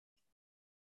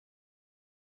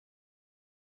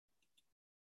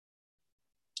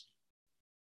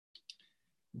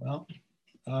Well,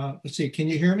 let's see. Can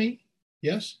you hear me?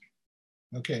 Yes?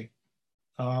 Okay.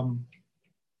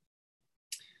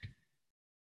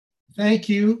 Thank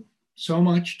you so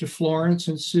much to Florence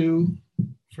and Sue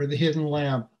for the hidden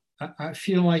lamp. I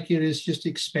feel like it has just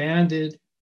expanded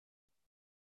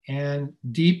and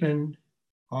deepened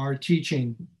our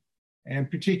teaching,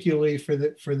 and particularly for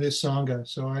this Sangha.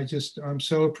 So I'm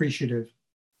so appreciative.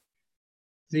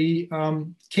 The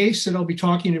case that I'll be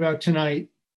talking about tonight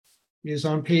is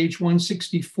on page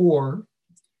 164.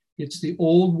 It's the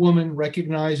old woman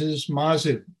recognizes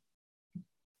Mazu.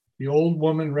 The old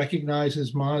woman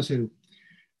recognizes Mazu.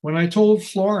 When I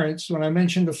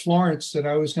mentioned to Florence that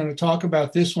I was going to talk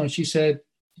about this one, she said,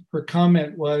 her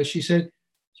comment was, she said,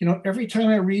 every time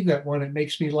I read that one, it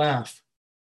makes me laugh.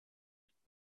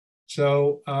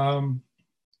 So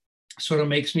sort of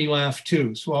makes me laugh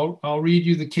too. So I'll read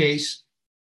you the case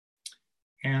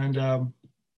and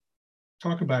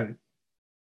talk about it.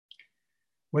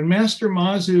 When Master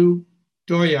Mazu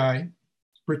Doyai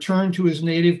returned to his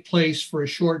native place for a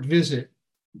short visit,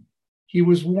 he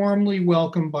was warmly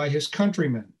welcomed by his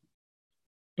countrymen.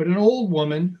 But an old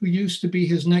woman who used to be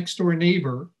his next-door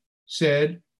neighbor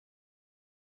said,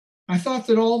 "I thought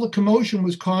that all the commotion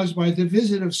was caused by the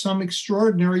visit of some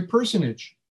extraordinary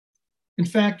personage. In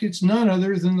fact, it's none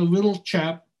other than the little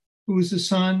chap who is the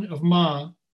son of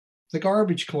Ma, the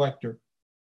garbage collector."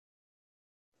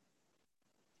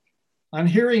 On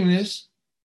hearing this,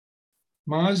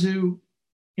 Mazu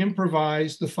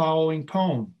improvised the following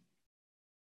poem.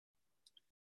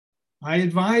 "I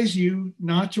advise you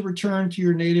not to return to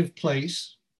your native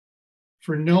place,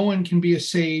 for no one can be a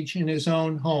sage in his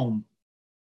own home.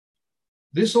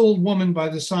 This old woman by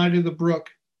the side of the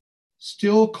brook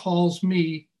still calls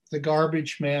me the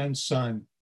garbage man's son."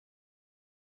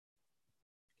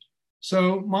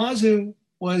 So Mazu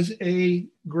was a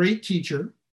great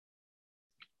teacher,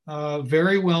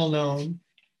 very well known,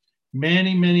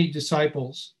 many, many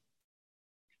disciples.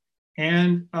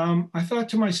 And I thought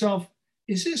to myself,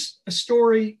 is this a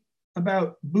story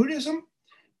about Buddhism?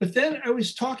 But then I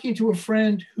was talking to a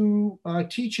friend who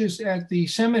teaches at the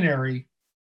seminary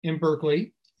in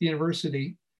Berkeley, the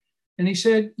university, and he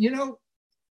said, in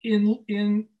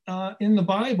the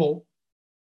Bible,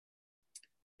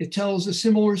 it tells a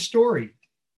similar story.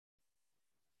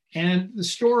 And the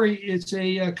story, it's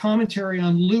a commentary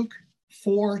on Luke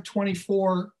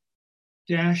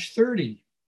 4:24-30.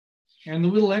 And the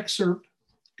little excerpt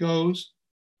goes,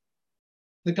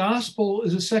 "The gospel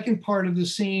is a second part of the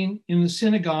scene in the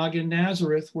synagogue in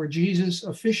Nazareth where Jesus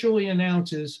officially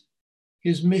announces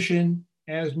his mission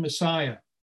as Messiah,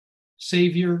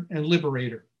 Savior, and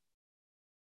Liberator.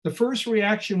 The first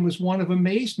reaction was one of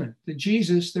amazement that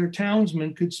Jesus, their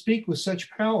townsman, could speak with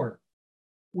such power.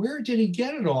 Where did he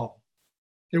get it all?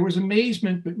 There was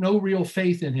amazement, but no real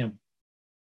faith in him.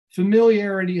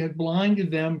 Familiarity had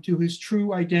blinded them to his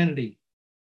true identity.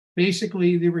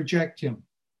 Basically, they reject him.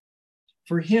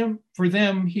 For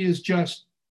them, he is just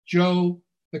Joe,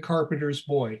 the carpenter's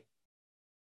boy."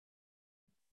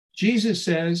 Jesus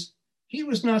says he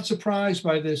was not surprised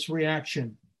by this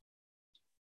reaction.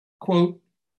 Quote,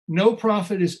 "No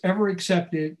prophet is ever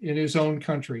accepted in his own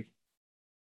country."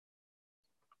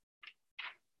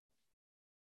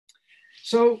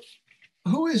 So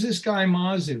who is this guy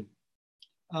Mazu?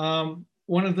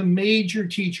 One of the major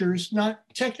teachers, not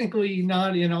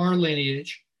in our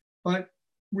lineage, but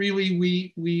really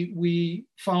we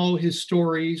follow his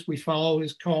stories, we follow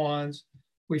his koans,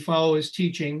 we follow his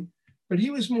teaching. But he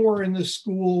was more in the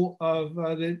school of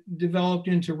that developed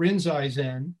into Rinzai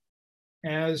Zen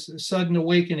as a sudden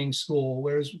awakening school,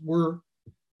 whereas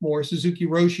Suzuki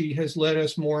Roshi has led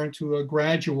us more into a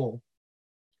gradual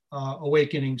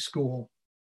awakening school.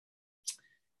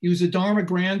 He was a Dharma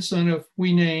grandson of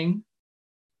Huineng,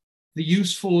 the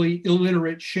usefully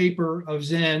illiterate shaper of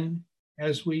Zen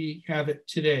as we have it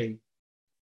today.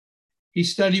 He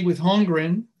studied with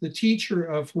Hongren, the teacher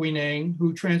of Huineng,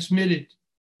 who transmitted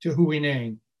to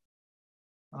Huineng.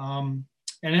 And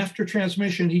after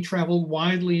transmission, he traveled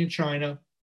widely in China,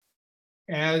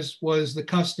 as was the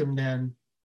custom then.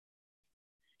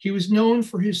 He was known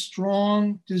for his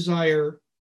strong desire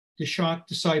to shock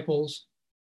disciples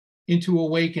into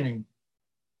awakening.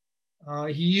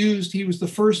 He was the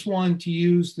first one to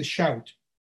use the shout,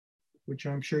 which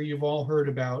I'm sure you've all heard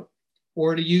about,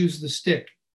 or to use the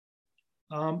stick.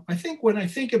 I think when I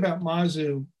think about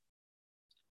Mazu,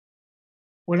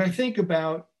 what I think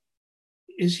about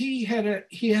is he had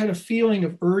a feeling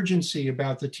of urgency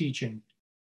about the teaching.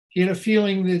 He had a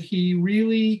feeling that he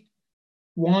really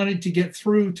wanted to get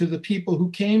through to the people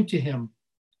who came to him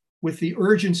with the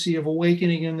urgency of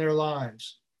awakening in their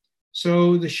lives.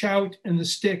 So the shout and the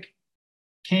stick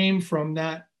came from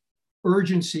that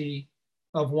urgency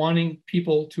of wanting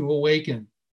people to awaken.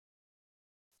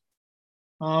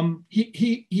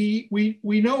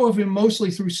 We know of him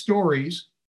mostly through stories,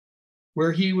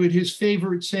 where his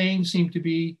favorite saying seemed to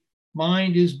be,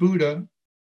 mind is Buddha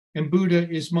and Buddha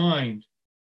is mind,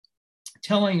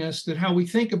 telling us that how we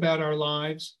think about our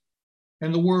lives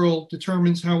and the world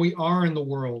determines how we are in the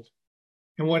world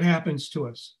and what happens to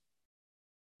us.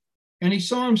 And he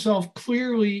saw himself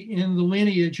clearly in the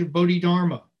lineage of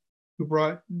Bodhidharma, who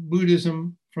brought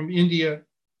Buddhism from India,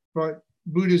 brought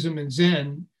Buddhism and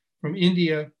Zen from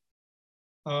India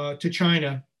to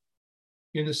China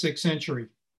in the 6th century.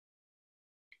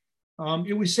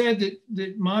 It was said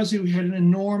that Mazu had an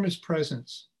enormous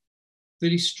presence,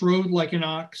 that he strode like an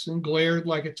ox and glared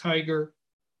like a tiger,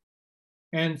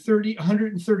 and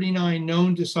 139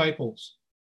 known disciples,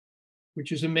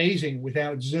 which is amazing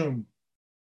without Zoom.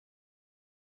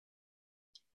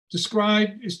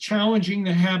 Described as challenging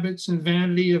the habits and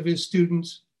vanity of his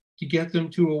students to get them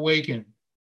to awaken.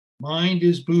 Mind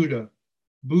is Buddha.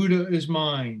 Buddha is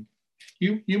mind.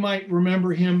 You might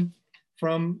remember him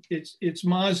from it's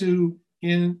Mazu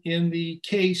in the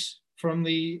case from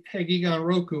the Hegigan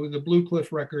Roku, the Blue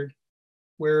Cliff record,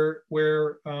 where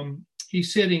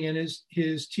he's sitting and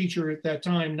his teacher at that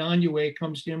time, Nanyue,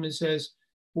 comes to him and says,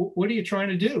 "What are you trying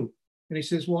to do?" And he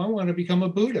says, "Well, I want to become a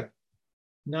Buddha."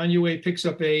 Nanyue picks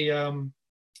up a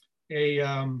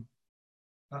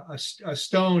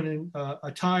stone and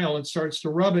a tile and starts to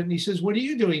rub it. And he says, "What are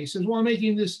you doing?" He says, "Well, I'm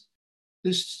making this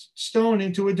stone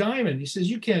into a diamond." He says,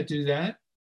 "You can't do that."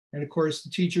 And of course, the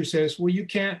teacher says, "Well, you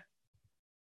can't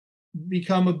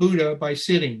become a Buddha by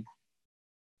sitting."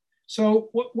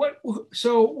 So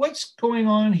what's going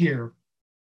on here?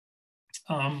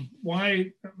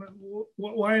 Why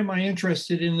am I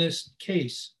interested in this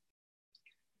case?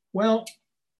 Well,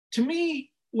 to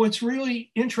me, what's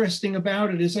really interesting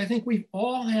about it is I think we've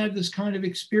all had this kind of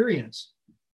experience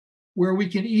where we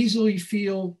can easily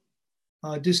feel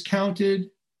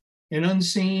discounted and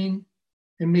unseen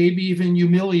and maybe even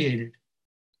humiliated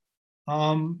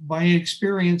by an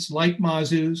experience like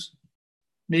Mazu's.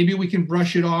 Maybe we can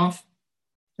brush it off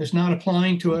as not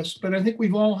applying to us, but I think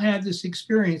we've all had this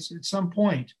experience at some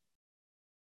point.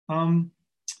 There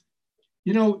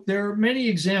are many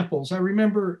examples. I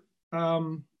remember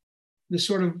the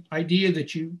sort of idea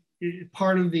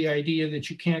part of the idea that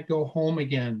you can't go home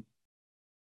again.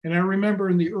 And I remember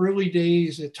in the early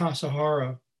days at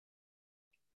Tassajara,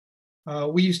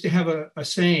 we used to have a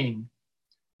saying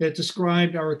that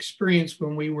described our experience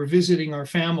when we were visiting our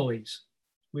families.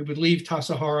 We would leave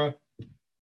Tassajara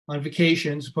on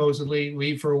vacation, supposedly,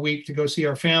 leave for a week to go see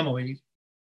our family.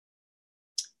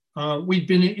 We'd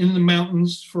been in the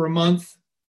mountains for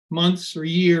months or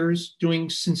years, doing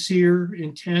sincere,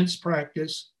 intense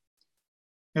practice.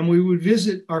 And we would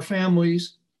visit our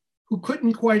families who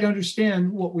couldn't quite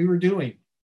understand what we were doing,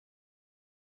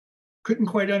 couldn't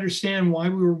quite understand why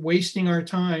we were wasting our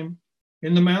time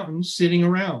in the mountains sitting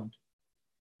around.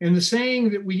 And the saying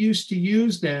that we used to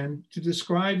use then to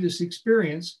describe this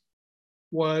experience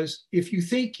was, if you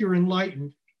think you're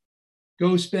enlightened,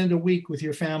 go spend a week with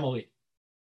your family.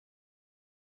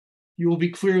 You will be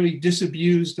clearly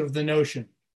disabused of the notion.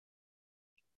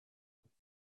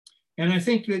 And I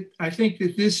think that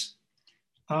this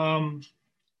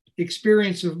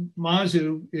experience of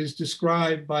Mazu is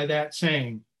described by that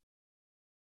saying.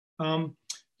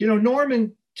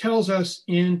 Norman tells us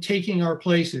in Taking Our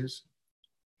Places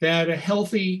that a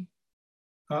healthy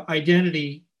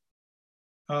identity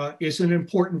is an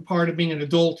important part of being an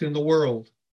adult in the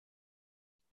world.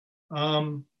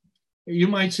 You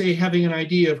might say having an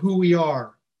idea of who we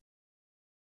are.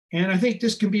 And I think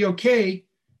this can be okay,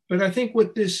 but I think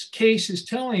what this case is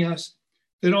telling us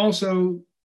that also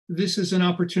this is an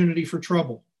opportunity for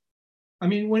trouble. I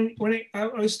mean, when I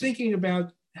was thinking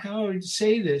about how I would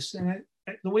say this, and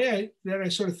the way I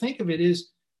sort of think of it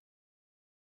is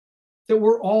that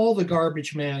we're all the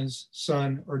garbage man's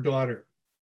son or daughter.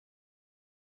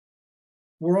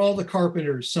 We're all the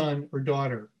carpenter's son or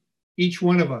daughter, each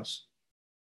one of us.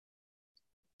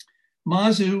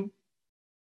 Mazu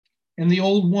and the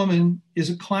old woman is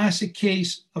a classic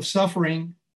case of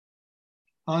suffering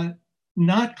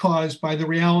not caused by the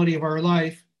reality of our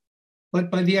life,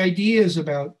 but by the ideas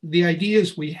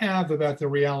we have about the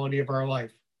reality of our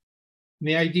life, and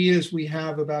the ideas we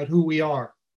have about who we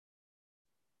are.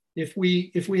 If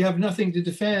we have nothing to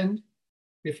defend,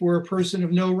 if we're a person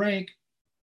of no rank,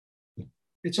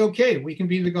 it's okay. We can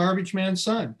be the garbage man's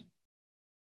son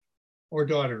or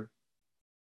daughter.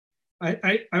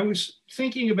 I was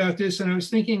thinking about this, and I was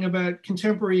thinking about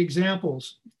contemporary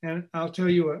examples, and I'll tell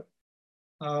you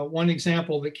one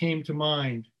example that came to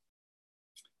mind.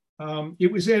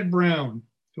 It was Ed Brown,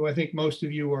 who I think most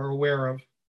of you are aware of,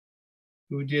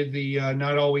 who did the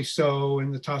Not Always So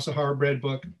and the Tassajara Har Bread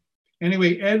book.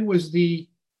 Anyway, Ed was the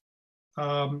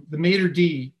maitre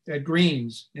d' at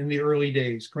Green's in the early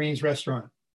days, Green's restaurant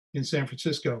in San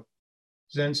Francisco,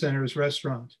 Zen Center's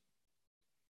restaurant.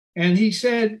 And he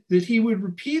said that he would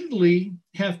repeatedly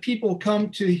have people come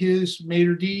to his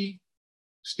maitre d'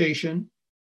 station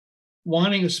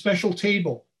wanting a special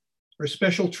table or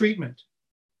special treatment.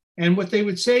 And what they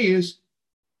would say is,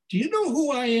 "Do you know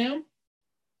who I am?"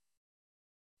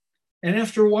 And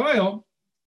after a while,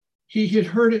 he had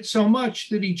heard it so much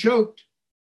that he joked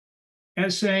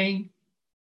as saying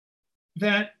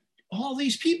that all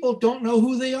these people don't know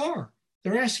who they are.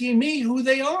 They're asking me who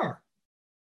they are.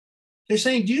 They're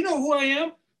saying, "Do you know who I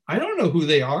am?" "I don't know who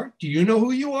they are." "Do you know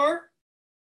who you are?"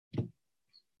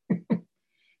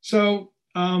 So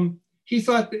he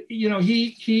thought that,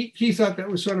 he thought that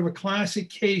was sort of a classic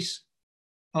case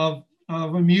of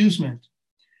amusement.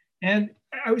 And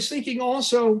I was thinking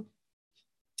also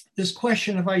this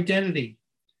question of identity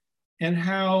and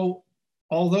how,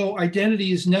 although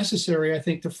identity is necessary, I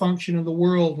think, to function in the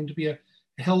world and to be a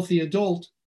healthy adult,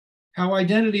 how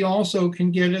identity also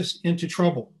can get us into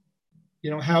trouble,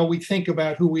 how we think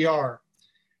about who we are.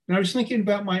 And I was thinking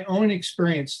about my own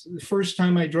experience. The first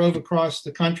time I drove across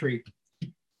the country,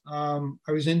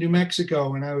 I was in New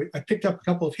Mexico, and I picked up a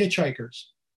couple of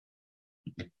hitchhikers.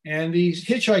 And these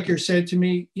hitchhikers said to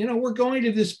me, "We're going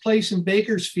to this place in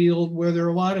Bakersfield where there are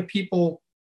a lot of people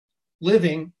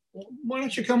living. Why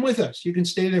don't you come with us? You can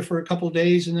stay there for a couple of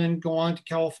days and then go on to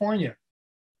California."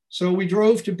 So we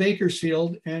drove to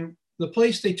Bakersfield, and the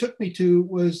place they took me to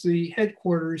was the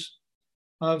headquarters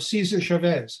of Cesar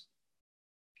Chavez.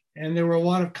 And there were a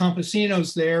lot of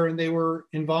campesinos there, and they were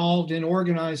involved in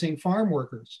organizing farm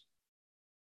workers.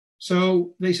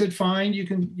 So they said, "Fine, you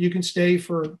can stay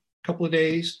for a couple of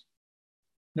days,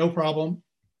 no problem."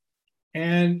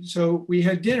 And so we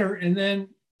had dinner, and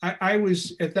then I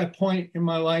was at that point in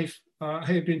my life, I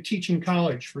had been teaching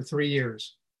college for 3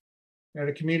 years at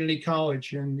a community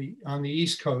college on the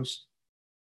East Coast.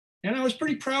 And I was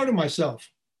pretty proud of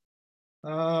myself,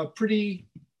 pretty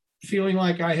feeling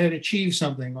like I had achieved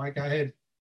something, like I had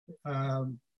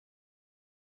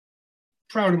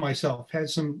proud of myself, had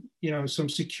some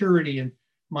security in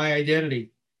my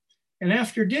identity. And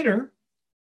after dinner,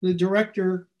 the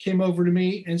director came over to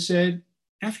me and said,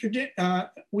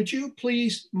 "Would you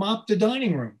please mop the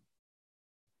dining room?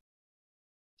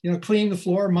 Clean the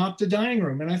floor, mop the dining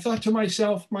room." And I thought to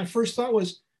myself, my first thought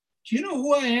was, "Do you know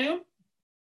who I am?"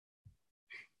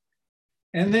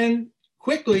 And then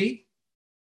quickly,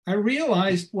 I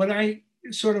realized what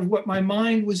my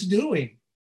mind was doing,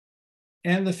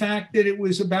 and the fact that it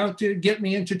was about to get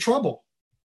me into trouble.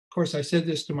 Of course, I said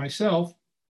this to myself,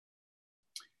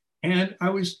 and I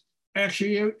was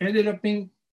actually ended up being,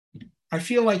 I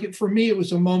feel like for me, it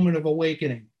was a moment of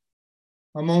awakening,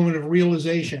 a moment of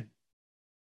realization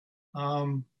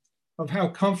of how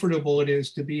comfortable it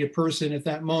is to be a person at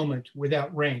that moment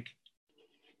without rank,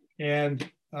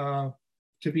 and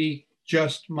to be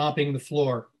just mopping the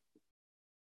floor.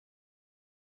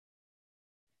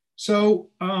 So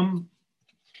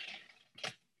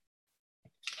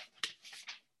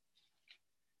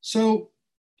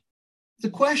the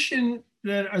question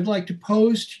that I'd like to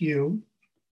pose to you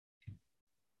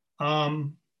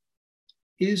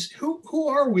is who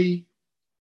are we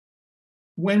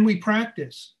when we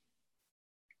practice?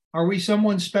 Are we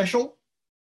someone special?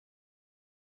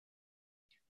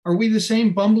 Are we the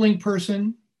same bumbling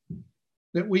person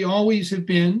that we always have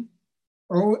been?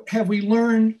 Or have we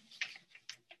learned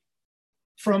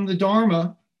from the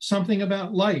Dharma something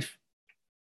about life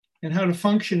and how to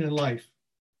function in life?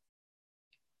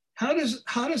 How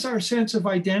does our sense of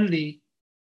identity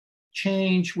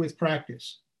change with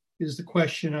practice is the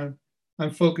question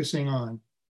I'm focusing on.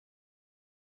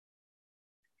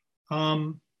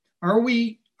 Are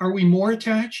we more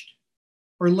attached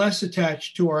or less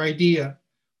attached to our idea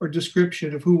or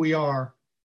description of who we are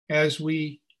as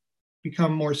we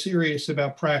become more serious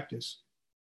about practice?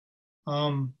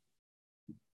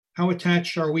 How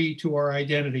attached are we to our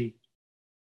identity?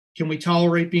 Can we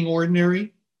tolerate being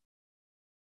ordinary?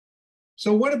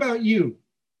 So what about you?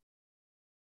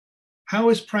 How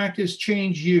has practice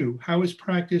changed you? How has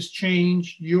practice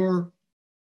changed your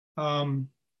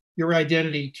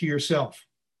identity to yourself?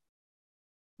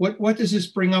 What does this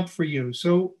bring up for you?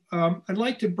 So I'd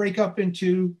like to break up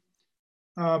into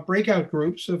breakout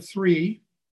groups of 3.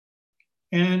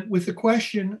 and with the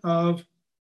question of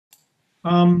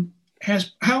how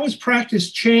has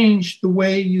practice changed the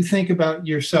way you think about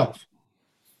yourself?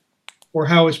 Or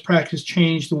how has practice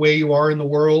changed the way you are in the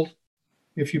world,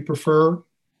 if you prefer?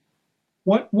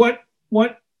 What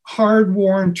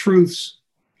hard-worn truths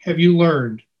have you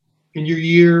learned in your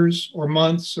years or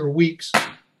months or weeks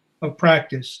of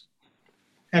practice?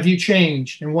 Have you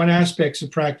changed, and what aspects of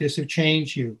practice have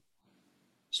changed you?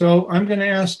 So I'm going to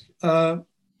ask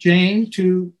Jane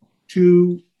to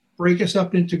break us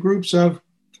up into groups of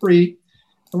 3.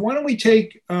 And why don't we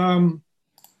take 5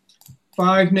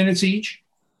 minutes each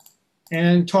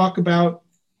and talk about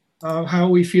how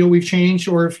we feel we've changed,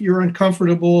 or if you're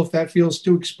uncomfortable, if that feels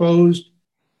too exposed,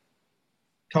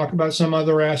 talk about some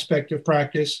other aspect of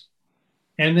practice.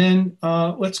 And then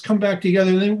let's come back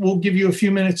together. Then we'll give you a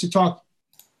few minutes to talk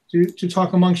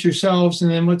amongst yourselves, and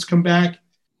then let's come back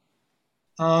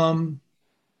at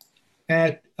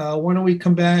why don't we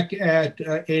come back at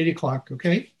 8 o'clock,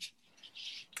 okay?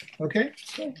 Okay?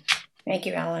 Thank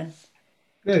you, Alan.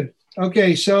 Good.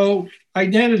 Okay, so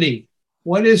identity,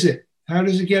 what is it? How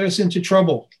does it get us into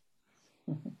trouble?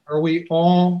 Are we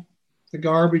all the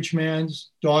garbage man's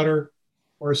daughter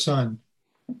or son?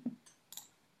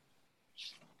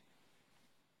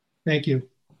 Thank you.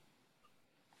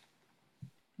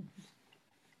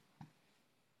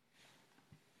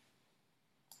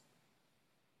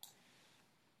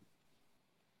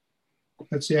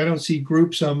 Let's see, I don't see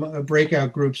groups,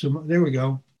 breakout groups. There we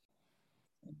go.